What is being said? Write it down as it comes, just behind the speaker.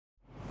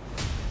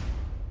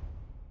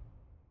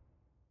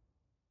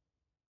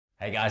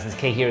Hey guys, it's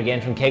Key here again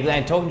from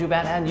Kegland, talking to you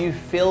about our new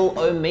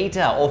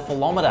fill-o-meter or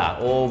fill-o-meter,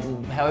 or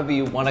however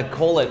you want to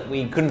call it.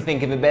 We couldn't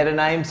think of a better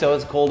name, so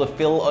it's called a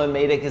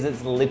fill-o-meter because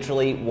it's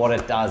literally what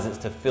it does. It's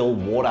to fill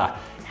water.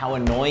 How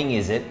annoying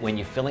is it when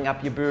you're filling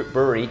up your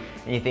brewery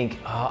and you think,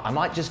 oh, I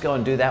might just go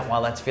and do that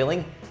while that's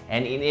filling,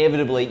 and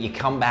inevitably you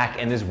come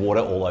back and there's water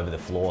all over the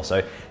floor.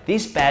 So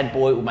this bad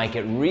boy will make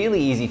it really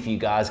easy for you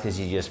guys because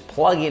you just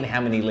plug in how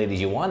many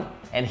liters you want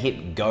and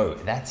hit go.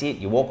 That's it.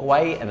 You walk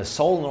away and the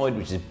solenoid,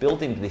 which is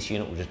built into this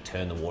unit, will just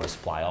turn the water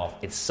supply off.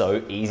 It's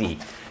so easy.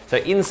 So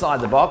inside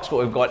the box,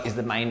 what we've got is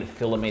the main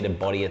fill-o-meter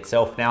body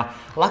itself. Now,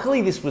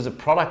 luckily this was a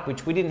product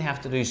which we didn't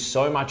have to do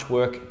so much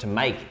work to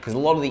make because a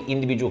lot of the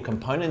individual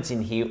components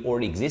in here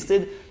already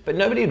existed, but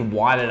nobody had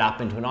wired it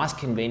up into a nice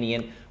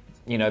convenient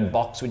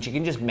box which you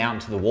can just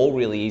mount to the wall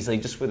really easily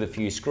just with a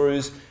few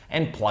screws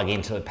and plug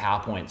into the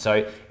power point.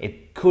 So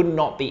it could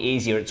not be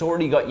easier. It's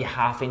already got your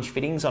 1/2 inch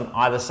fittings on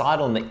either side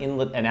on the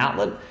inlet and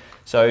outlet.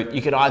 So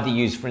you could either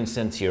use, for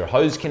instance, your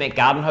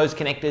garden hose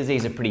connectors.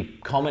 These are pretty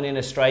common in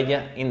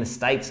Australia. In the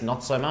States,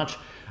 not so much.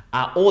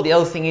 Or the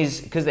other thing is,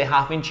 because they're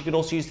 1/2 inch, you could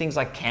also use things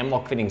like cam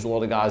lock fittings. A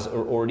lot of guys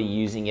are already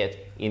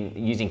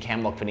using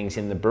cam lock fittings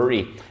in the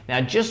brewery.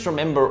 Now, just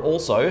remember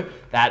also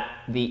that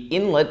the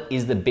inlet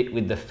is the bit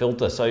with the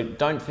filter, so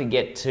don't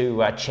forget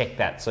to check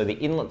that. So the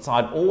inlet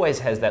side always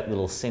has that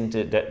little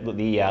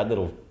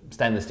little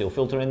stainless steel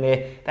filter in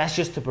there. That's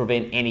just to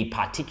prevent any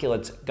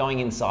particulates going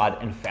inside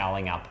and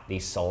fouling up the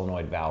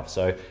solenoid valve.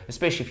 So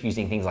especially if you're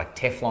using things like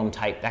Teflon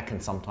tape, that can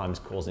sometimes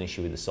cause an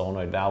issue with the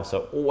solenoid valve.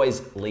 So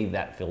always leave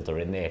that filter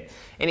in there.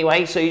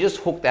 Anyway, so you just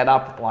hook that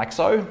up like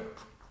so.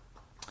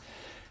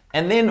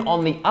 And then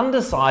on the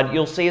underside,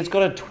 you'll see it's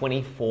got a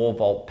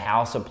 24-volt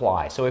power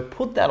supply. So we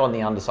put that on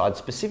the underside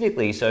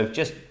specifically, so if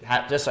just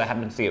so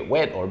happens to get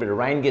wet or a bit of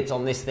rain gets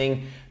on this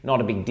thing, not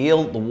a big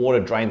deal. The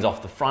water drains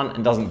off the front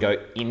and doesn't go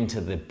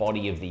into the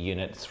body of the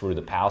unit through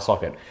the power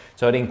socket.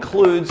 So it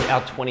includes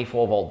our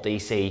 24-volt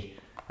DC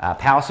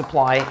power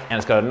supply, and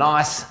it's got a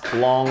nice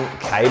long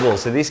cable.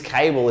 So this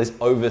cable is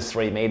over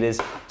 3 meters.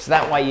 So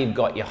that way you've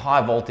got your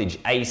high voltage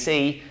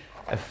AC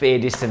a fair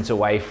distance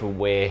away from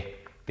where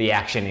the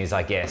action is,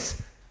 I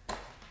guess.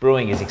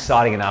 Brewing is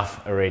exciting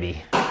enough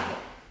already.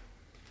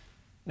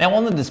 Now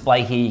on the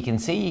display here, you can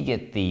see you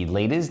get the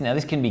liters. Now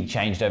this can be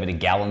changed over to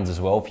gallons as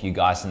well for you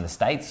guys in the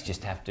States. You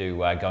just have to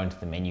go into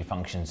the menu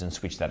functions and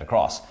switch that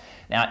across.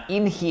 Now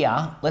in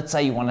here, let's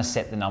say you want to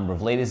set the number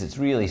of liters. It's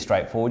really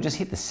straightforward. Just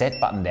hit the set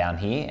button down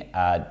here,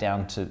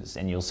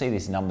 and you'll see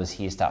these numbers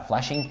here start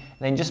flashing.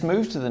 Then just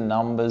move to the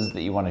numbers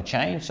that you want to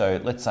change. So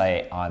let's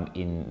say I'm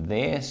in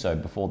there, so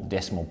before the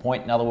decimal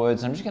point, in other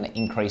words. I'm just going to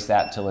increase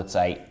that to, let's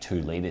say,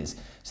 2 liters.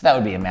 So that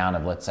would be the amount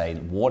of, let's say,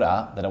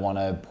 water that I want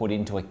to put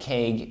into a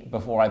keg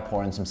before I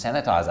pour in some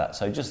sanitizer.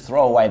 So just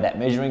throw away that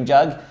measuring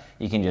jug.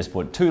 You can just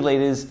put 2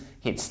 liters,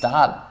 hit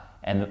start,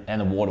 and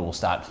the water will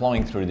start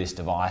flowing through this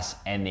device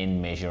and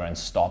then measure and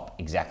stop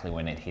exactly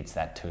when it hits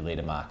that 2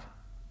 liter mark.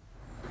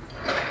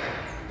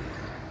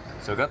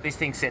 So I've got this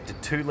thing set to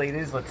 2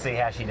 liters. Let's see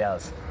how she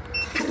does.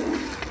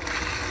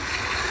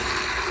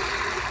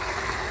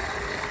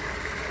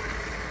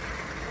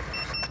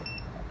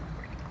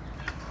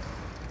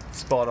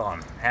 Spot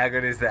on. How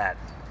good is that?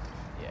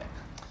 Yeah.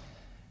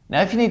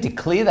 Now, if you need to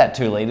clear that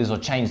 2 liters or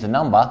change the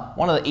number,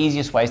 one of the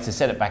easiest ways to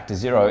set it back to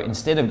 0,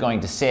 instead of going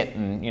to set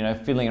and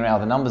fiddling around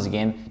with the numbers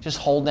again, just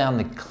hold down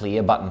the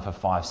clear button for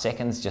 5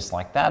 seconds, just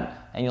like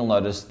that, and you'll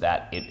notice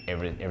that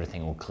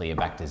everything will clear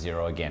back to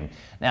 0 again.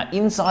 Now,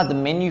 inside the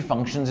menu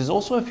functions, there's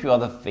also a few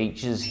other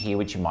features here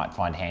which you might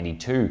find handy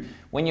too.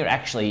 When you're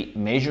actually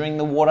measuring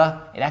the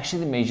water, it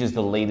actually measures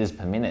the liters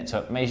per minute. So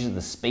it measures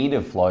the speed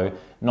of flow,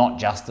 not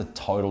just the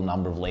total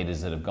number of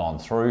liters that have gone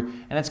through.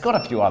 And it's got a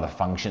few other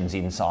functions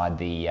inside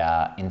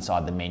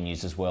the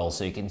menus as well.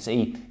 So you can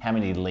see how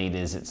many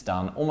liters it's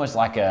done, almost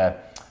like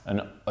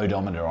an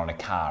odometer on a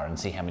car, and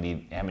see how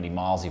many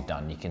miles you've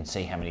done. You can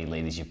see how many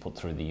liters you've put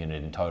through the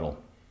unit in total.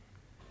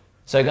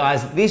 So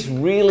guys, this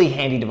really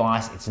handy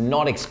device, it's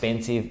not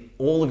expensive.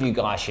 All of you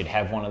guys should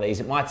have one of these.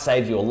 It might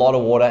save you a lot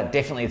of water.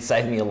 Definitely it's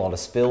saved me a lot of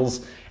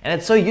spills. And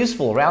it's so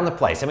useful around the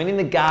place. I mean, in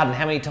the garden,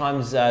 how many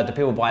times do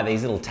people buy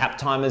these little tap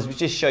timers which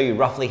just show you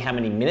roughly how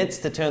many minutes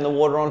to turn the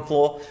water on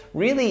floor?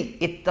 Really,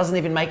 it doesn't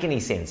even make any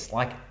sense.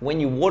 Like when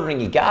you're watering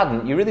your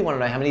garden, you really want to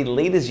know how many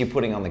liters you're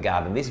putting on the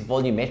garden. This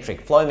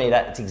volumetric flow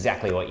meter, it's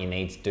exactly what you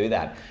need to do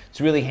that. It's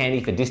really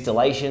handy for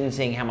distillation,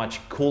 seeing how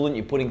much coolant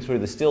you're putting through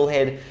the still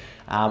head,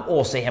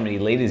 or see how many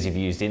liters you've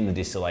used in the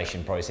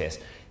distillation process.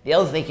 The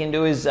other thing you can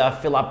do is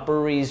fill up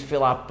breweries,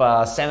 fill up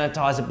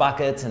sanitizer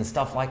buckets and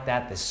stuff like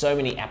that. There's so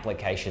many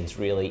applications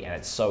really, and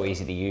it's so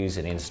easy to use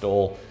and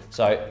install.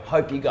 So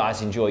hope you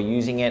guys enjoy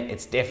using it.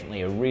 It's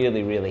definitely a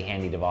really, really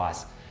handy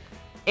device.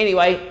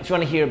 Anyway, if you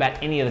want to hear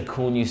about any of the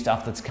cool new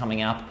stuff that's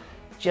coming up,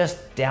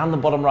 just down the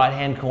bottom right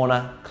hand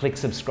corner, click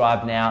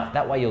subscribe now.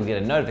 That way you'll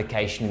get a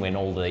notification when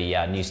all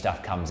the new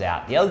stuff comes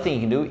out. The other thing you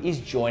can do is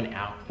join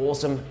our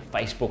awesome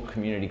Facebook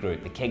community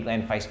group. The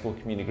Kegland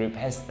Facebook community group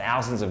has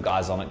thousands of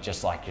guys on it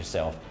just like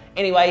yourself.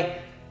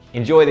 Anyway,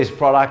 enjoy this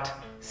product.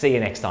 See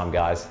you next time,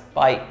 guys.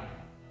 Bye.